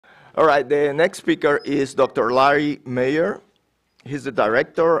All right, the next speaker is Dr. Larry Mayer. He's the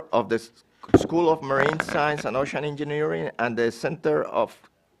director of the School of Marine Science and Ocean Engineering and the Center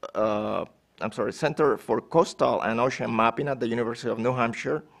for Coastal and Ocean Mapping at the University of New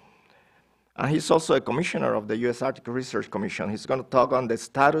Hampshire. And he's also a commissioner of the U.S. Arctic Research Commission. He's going to talk on the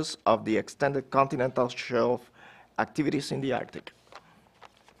status of the extended continental shelf activities in the Arctic.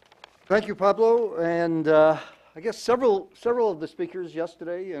 Thank you, Pablo. And I guess several of the speakers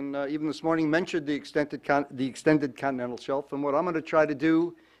yesterday and even this morning mentioned the extended continental shelf. And what I'm going to try to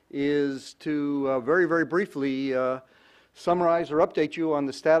do is to very, very briefly summarize or update you on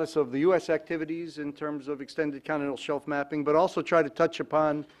the status of the U.S. activities in terms of extended continental shelf mapping, but also try to touch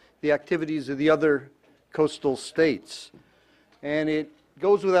upon the activities of the other coastal states. And it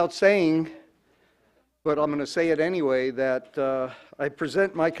goes without saying, but I'm going to say it anyway, that I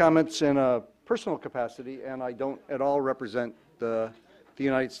present my comments in a personal capacity, and I don't at all represent the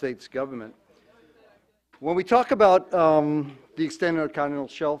United States government. When we talk about the extended continental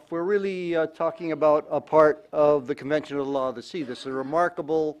shelf, we're really talking about a part of the Convention of the Law of the Sea. This is a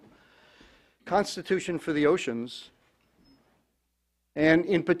remarkable constitution for the oceans. And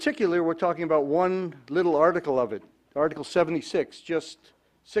in particular, we're talking about one little article of it, Article 76, just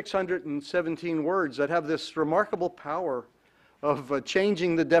 617 words that have this remarkable power of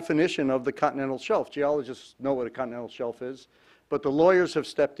changing the definition of the continental shelf. Geologists know what a continental shelf is, but the lawyers have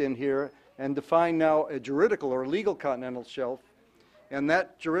stepped in here and defined now a juridical or legal continental shelf. And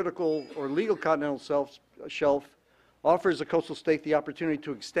that juridical or legal continental shelf offers a coastal state the opportunity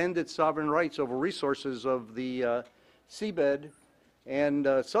to extend its sovereign rights over resources of the seabed and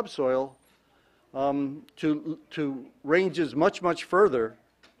subsoil to ranges much, much further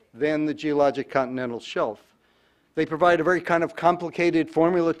than the geologic continental shelf. They provide a very kind of complicated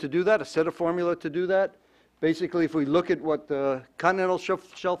formula to do that, a set of formula to do that. Basically, if we look at what the continental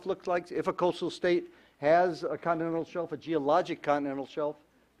shelf looks like, if a coastal state has a continental shelf, a geologic continental shelf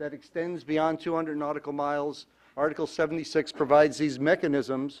that extends beyond 200 nautical miles, Article 76 provides these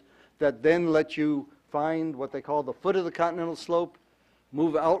mechanisms that then let you find what they call the foot of the continental slope,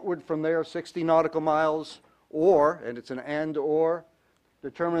 move outward from there 60 nautical miles, or, and it's an and/or,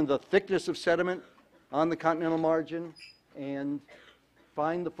 determine the thickness of sediment on the continental margin and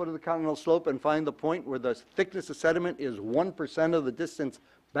find the foot of the continental slope and find the point where the thickness of sediment is 1% of the distance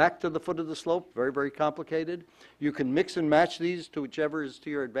back to the foot of the slope. Very, very complicated. You can mix and match these to whichever is to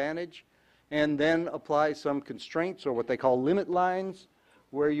your advantage and then apply some constraints or what they call limit lines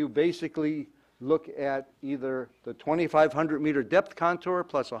where you basically look at either the 2,500 meter depth contour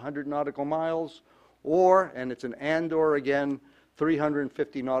plus 100 nautical miles or, and it's an and/or again,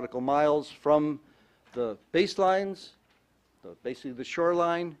 350 nautical miles from the baselines, basically the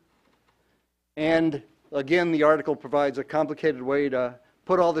shoreline. And again, the article provides a complicated way to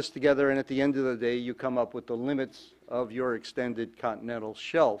put all this together, and at the end of the day, you come up with the limits of your extended continental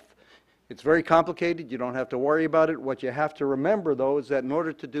shelf. It's very complicated. You don't have to worry about it. What you have to remember, though, is that in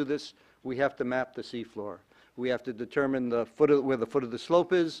order to do this, we have to map the seafloor. We have to determine where the foot of the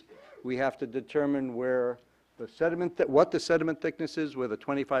slope is. We have to determine where the sediment, what the sediment thickness is, where the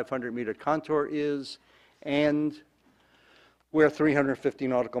 2,500 meter contour is, and where 350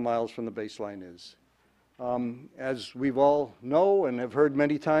 nautical miles from the baseline is. As we've all know and have heard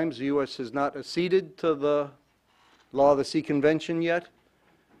many times, the U.S. has not acceded to the Law of the Sea Convention yet,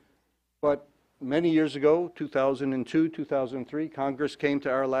 but many years ago, 2002, 2003, Congress came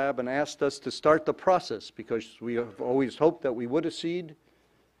to our lab and asked us to start the process because we have always hoped that we would accede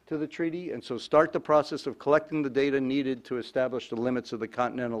to the treaty, and so start the process of collecting the data needed to establish the limits of the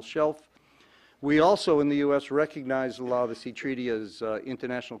continental shelf. We also in the U.S. recognize the Law of the Sea Treaty as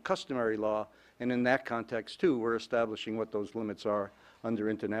international customary law, and in that context too, we're establishing what those limits are under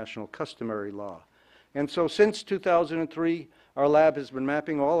international customary law. And so since 2003, our lab has been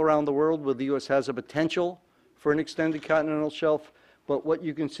mapping all around the world where the U.S. has a potential for an extended continental shelf, but what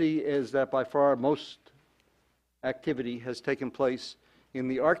you can see is that by far most activity has taken place in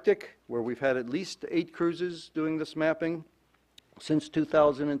the Arctic, where we've had at least 8 cruises doing this mapping since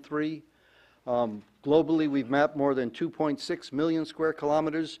 2003. Globally, we've mapped more than 2.6 million square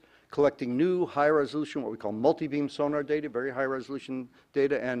kilometers, collecting new high-resolution, what we call multi-beam sonar data, very high-resolution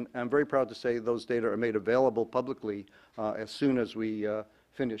data, and I'm very proud to say those data are made available publicly as soon as we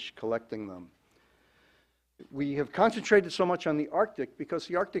finish collecting them. We have concentrated so much on the Arctic because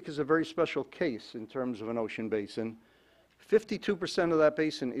the Arctic is a very special case in terms of an ocean basin. 52% of that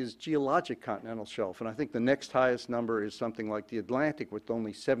basin is geologic continental shelf, and I think the next highest number is something like the Atlantic with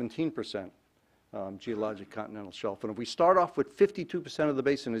only 17% geologic continental shelf. And if we start off with 52% of the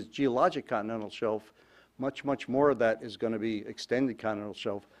basin is geologic continental shelf, much, much more of that is going to be extended continental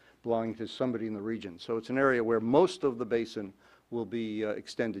shelf. belonging to somebody in the region. So it's an area where most of the basin will be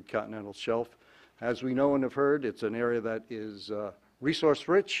extended continental shelf. As we know and have heard, it's an area that is resource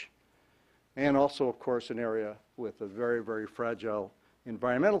rich, and also, of course, an area with a very, very fragile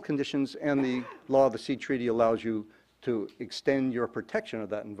environmental conditions, and the Law of the Sea Treaty allows you to extend your protection of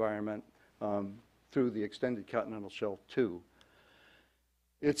that environment through the extended continental shelf too.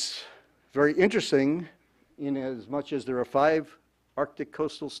 It's very interesting in as much as there are 5 Arctic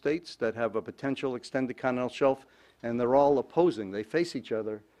coastal states that have a potential extended continental shelf, and they're all opposing. They face each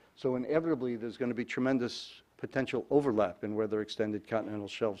other, so inevitably there's going to be tremendous potential overlap in where their extended continental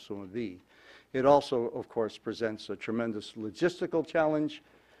shelves will be. It also, of course, presents a tremendous logistical challenge.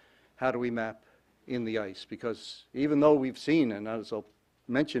 How do we map in the ice? Because even though we've seen, and as I'll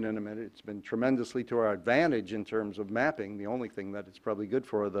mention in a minute, it's been tremendously to our advantage in terms of mapping. The only thing that it's probably good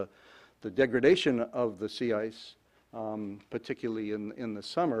for the degradation of the sea ice, particularly in the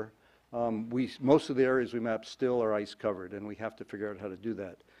summer. Most of the areas we map still are ice covered, and we have to figure out how to do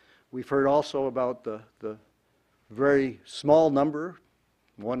that. We've heard also about the very small number,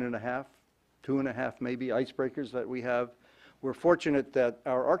 1.5, 2.5 maybe, icebreakers that we have. We're fortunate that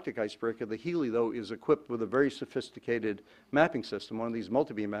our Arctic icebreaker, the Healy, though, is equipped with a very sophisticated mapping system, one of these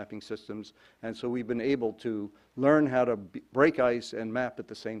multi-beam mapping systems, and so we've been able to learn how to break ice and map at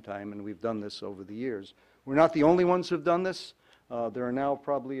the same time, and we've done this over the years. We're not the only ones who've done this. There are now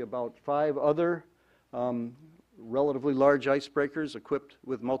probably about 5 other relatively large icebreakers equipped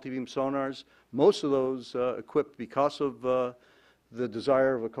with multi-beam sonars. Most of those equipped because of the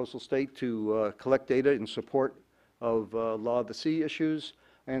desire of a coastal state to collect data in support of Law of the Sea issues,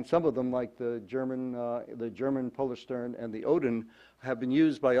 and some of them, like the German Polarstern and the Odin, have been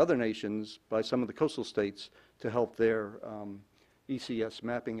used by other nations, by some of the coastal states, to help their ECS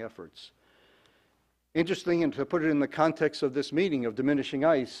mapping efforts. Interesting, and to put it in the context of this meeting of diminishing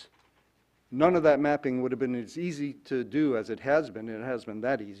ice, none of that mapping would have been as easy to do as it has been. It has been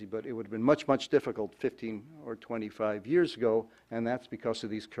that easy, but it would have been much, much difficult 15 or 25 years ago, and that's because of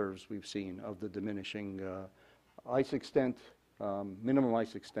these curves we've seen of the diminishing ice extent, minimum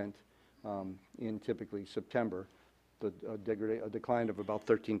ice extent in typically September, a decline of about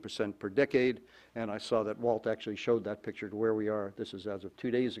 13% per decade. And I saw that Walt actually showed that picture to where we are. This is as of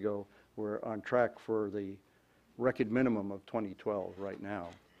 2 days ago. We're on track for the record minimum of 2012 right now.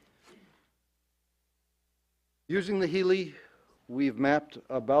 Using the Healy, we've mapped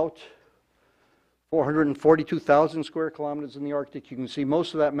about 442,000 square kilometers in the Arctic. You can see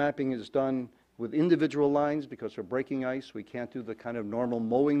most of that mapping is done with individual lines because we're breaking ice. We can't do the kind of normal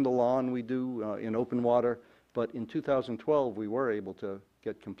mowing the lawn we do in open water. But in 2012, we were able to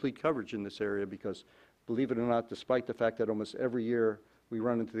get complete coverage in this area because, believe it or not, despite the fact that almost every year we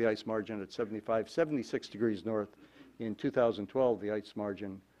run into the ice margin at 75, 76 degrees north, in 2012, the ice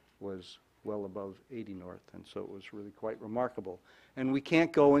margin was well above 80 north, and so it was really quite remarkable. And we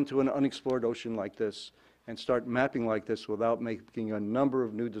can't go into an unexplored ocean like this and start mapping like this without making a number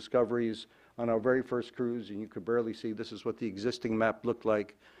of new discoveries. On our very first cruise, and you could barely see, this is what the existing map looked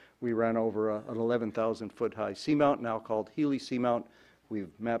like. We ran over an 11,000-foot high seamount, now called Healy Seamount.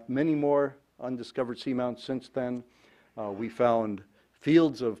 We've mapped many more undiscovered seamounts since then. We found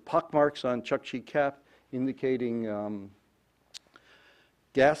fields of pockmarks on Chukchi Cap indicating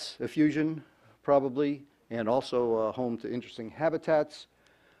gas effusion, probably, and also home to interesting habitats.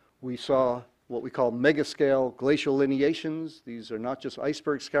 We saw what we call megascale glacial lineations. These are not just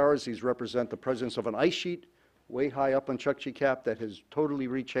iceberg scours. These represent the presence of an ice sheet way high up on Chukchi Cap that has totally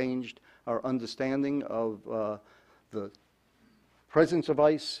rechanged our understanding of the presence of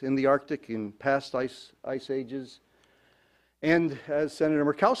ice in the Arctic in past ice ages. And as Senator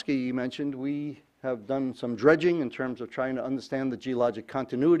Murkowski mentioned, we have done some dredging in terms of trying to understand the geologic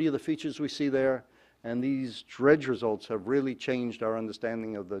continuity of the features we see there. And these dredge results have really changed our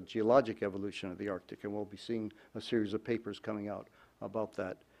understanding of the geologic evolution of the Arctic. And we'll be seeing a series of papers coming out about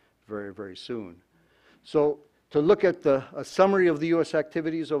that very, very soon. So to look at a summary of the U.S.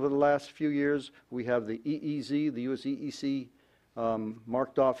 activities over the last few years, we have the EEZ, the U.S. EEC,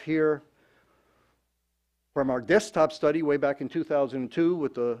 marked off here. From our desktop study way back in 2002,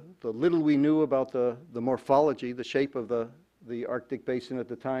 with the little we knew about the morphology, the shape of the Arctic basin at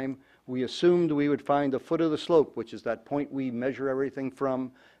the time, we assumed we would find the foot of the slope, which is that point we measure everything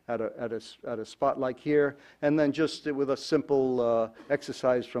from at a spot like here, and then just with a simple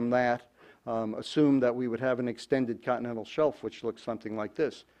exercise from that, assume that we would have an extended continental shelf, which looks something like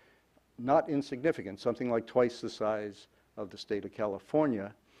this. Not insignificant, something like twice the size of the state of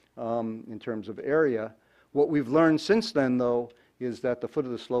California in terms of area. What we've learned since then, though, is that the foot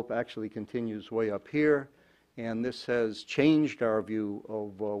of the slope actually continues way up here. and this has changed our view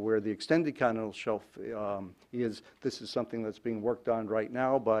of where the extended continental shelf is. This is something that's being worked on right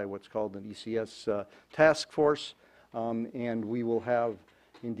now by what's called an ECS task force, and we will have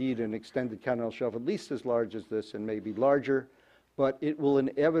indeed an extended continental shelf at least as large as this and maybe larger, but it will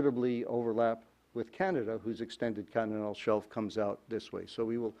inevitably overlap with Canada, whose extended continental shelf comes out this way. So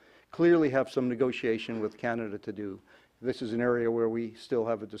we will clearly have some negotiation with Canada to do. This is an area where we still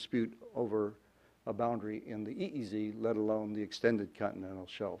have a dispute over a boundary in the EEZ, let alone the extended continental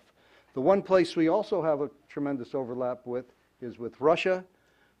shelf. The one place we also have a tremendous overlap with is with Russia,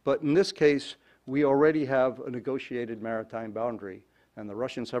 but in this case, we already have a negotiated maritime boundary, and the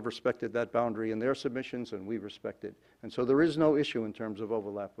Russians have respected that boundary in their submissions, and we respect it. And so there is no issue in terms of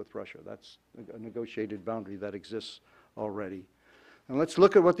overlap with Russia. That's a negotiated boundary that exists already. And let's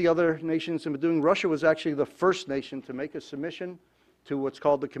look at what the other nations have been doing. Russia was actually the first nation to make a submission to what's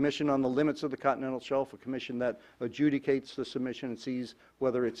called the Commission on the Limits of the Continental Shelf, a commission that adjudicates the submission and sees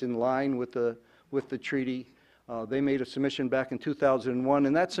whether it's in line with the treaty. They made a submission back in 2001,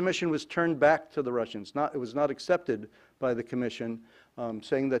 and that submission was turned back to the Russians. It was not accepted by the Commission,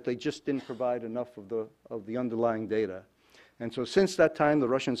 saying that they just didn't provide enough of the underlying data. And so since that time, the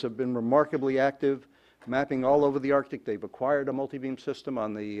Russians have been remarkably active, mapping all over the Arctic. They've acquired a multi-beam system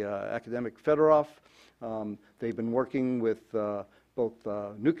on the academic Fedorov. They've been working with both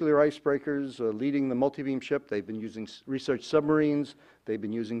nuclear icebreakers leading the multi-beam ship. They've been using research submarines. They've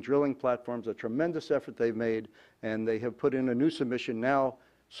been using drilling platforms, a tremendous effort they've made, and they have put in a new submission now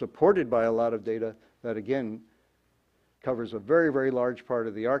supported by a lot of data that, again, covers a very, very large part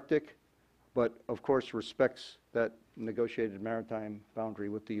of the Arctic, but of course respects that negotiated maritime boundary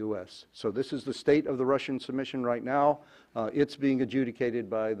with the U.S. So this is the state of the Russian submission right now. It's being adjudicated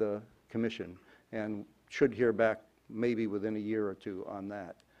by the Commission and should hear back maybe within a year or two on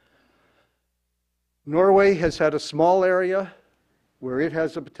that. Norway has had a small area where it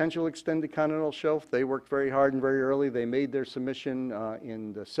has a potential extended continental shelf. They worked very hard and very early. They made their submission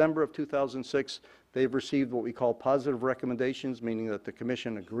in December of 2006. They've received what we call positive recommendations, meaning that the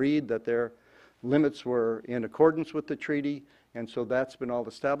Commission agreed that their limits were in accordance with the treaty, and so that's been all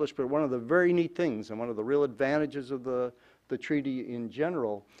established. But one of the very neat things, and one of the real advantages of the treaty in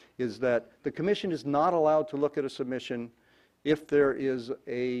general, is that the Commission is not allowed to look at a submission if there is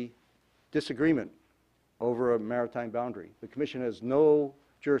a disagreement over a maritime boundary. The Commission has no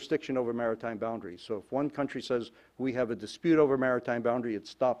jurisdiction over maritime boundaries. So if one country says we have a dispute over maritime boundary, it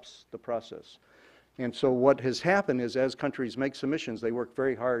stops the process. And so what has happened is, as countries make submissions, they work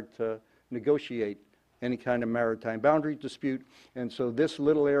very hard to negotiate any kind of maritime boundary dispute. And so this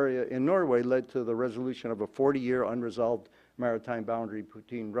little area in Norway led to the resolution of a 40-year unresolved maritime boundary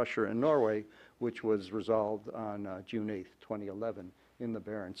between Russia and Norway, which was resolved on June 8th, 2011 in the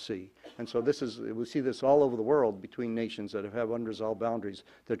Barents Sea. And so this is, we see this all over the world between nations that have unresolved boundaries.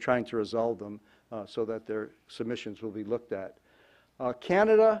 They're trying to resolve them so that their submissions will be looked at.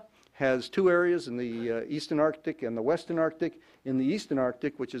 Canada has two areas in the Eastern Arctic and the Western Arctic. In the Eastern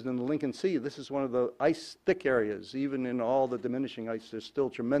Arctic, which is in the Lincoln Sea, this is one of the ice-thick areas. Even in all the diminishing ice, there's still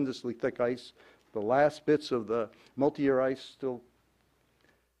tremendously thick ice. The last bits of the multi-year ice still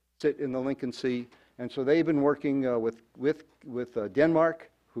sit in the Lincoln Sea. And so they've been working with Denmark,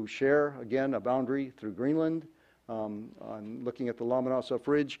 who share, again, a boundary through Greenland, on looking at the Lomonosov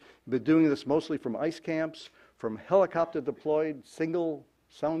Ridge. Been doing this mostly from ice camps, from helicopter-deployed single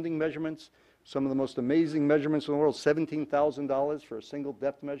sounding measurements. Some of the most amazing measurements in the world, $17,000 for a single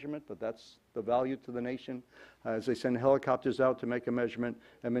depth measurement, but that's the value to the nation as they send helicopters out to make a measurement,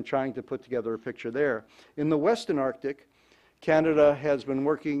 and been trying to put together a picture there. In the Western Arctic, Canada has been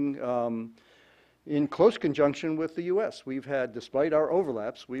working in close conjunction with the U.S. We've had, despite our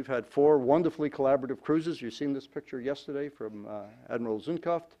overlaps, we've had 4 wonderfully collaborative cruises. You've seen this picture yesterday from Admiral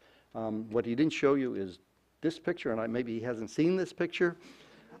Zunkoft. What he didn't show you is this picture, and maybe he hasn't seen this picture.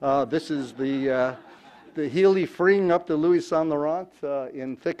 This is the Healy freeing up the Louis Saint Laurent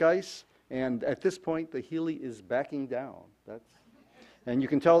in thick ice, and at this point the Healy is backing down. And you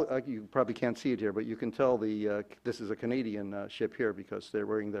can tell, you probably can't see it here, but you can tell this is a Canadian ship here because they're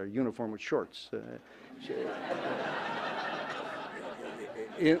wearing their uniform with shorts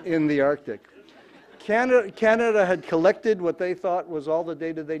in the Arctic. Canada had collected what they thought was all the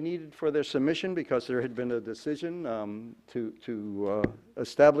data they needed for their submission because there had been a decision to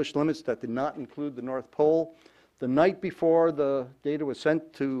establish limits that did not include the North Pole. The night before the data was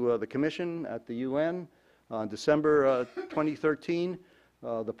sent to the Commission at the UN on December 2013,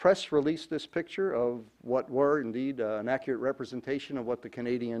 the press released this picture of what were indeed an accurate representation of what the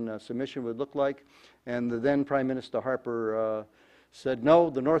Canadian submission would look like, and the then Prime Minister Harper said, no,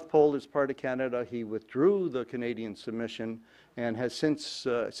 the North Pole is part of Canada. He withdrew the Canadian submission and has since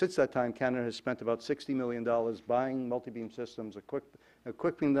that time, Canada has spent about $60 million buying multi-beam systems,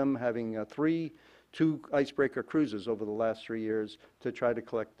 equipping them, having two icebreaker cruises over the last 3 years to try to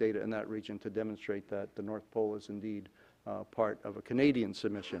collect data in that region to demonstrate that the North Pole is indeed part of a Canadian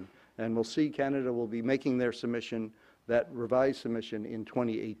submission. And we'll see Canada will be making their submission, that revised submission, in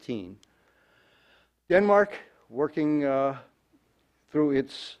 2018. Denmark, working through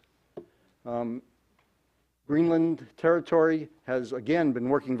its Greenland territory, has again been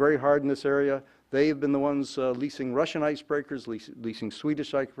working very hard in this area. They have been the ones leasing Russian icebreakers, leasing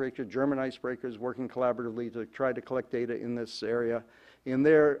Swedish icebreakers, German icebreakers, working collaboratively to try to collect data in this area. In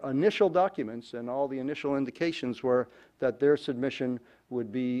their initial documents, and all the initial indications were that their submission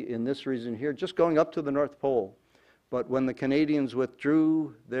would be in this region here, just going up to the North Pole. But when the Canadians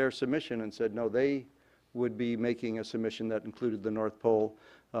withdrew their submission and said, no, they would be making a submission that included the North Pole,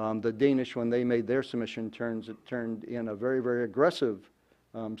 the Danish, when they made their submission, turned in a very, very aggressive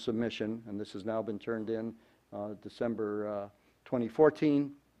submission, and this has now been turned in December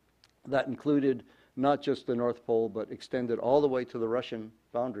 2014. That included not just the North Pole, but extended all the way to the Russian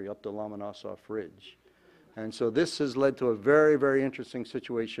boundary up to Lomonosov Ridge. And so this has led to a very, very interesting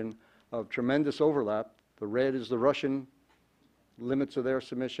situation of tremendous overlap. The red is the Russian limits of their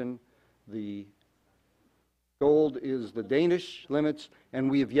submission. The gold is the Danish limits, and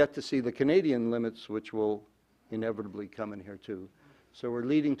we have yet to see the Canadian limits, which will inevitably come in here too. So we're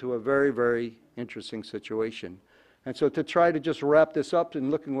leading to a very, very interesting situation. And so to try to just wrap this up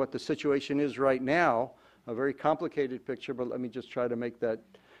and looking what the situation is right now, a very complicated picture, but let me just try to make that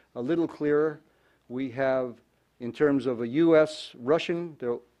a little clearer. We have, in terms of a U.S.-Russian,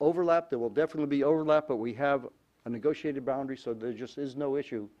 there will overlap, there will definitely be overlap, but we have a negotiated boundary, so there just is no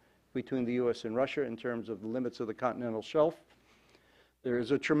issue between the U.S. and Russia in terms of the limits of the continental shelf. There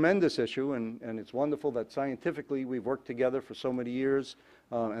is a tremendous issue, and it's wonderful that scientifically we've worked together for so many years,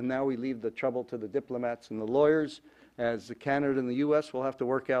 and now we leave the trouble to the diplomats and the lawyers, as Canada and the U.S. will have to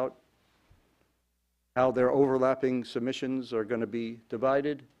work out how their overlapping submissions are going to be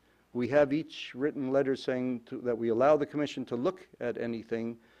divided. We have each written letter saying that we allow the Commission to look at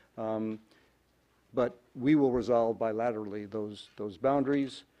anything, but we will resolve bilaterally those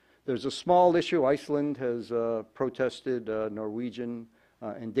boundaries. There's a small issue. Iceland has protested Norwegian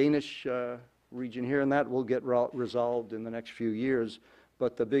and Danish region here, and that will get resolved in the next few years.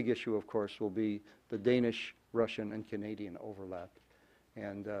 But the big issue, of course, will be the Danish, Russian, and Canadian overlap.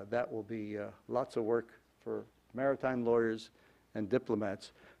 And that will be lots of work for maritime lawyers and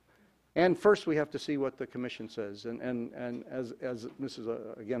diplomats. And first, we have to see what the Commission says. And as this is,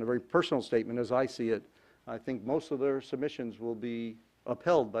 again, a very personal statement, as I see it, I think most of their submissions will be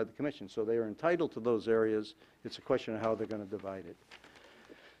upheld by the Commission. So they are entitled to those areas. It's a question of how they're going to divide it.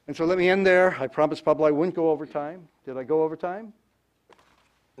 And so let me end there. I promised Pablo I wouldn't go over time. Did I go over time?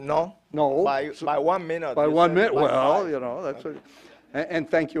 No? No. By 1 minute. By you 1 said minute? by Well, 5. you know, that's what, and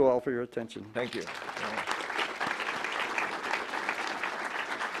thank you all for your attention. Thank you.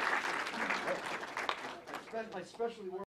 I especially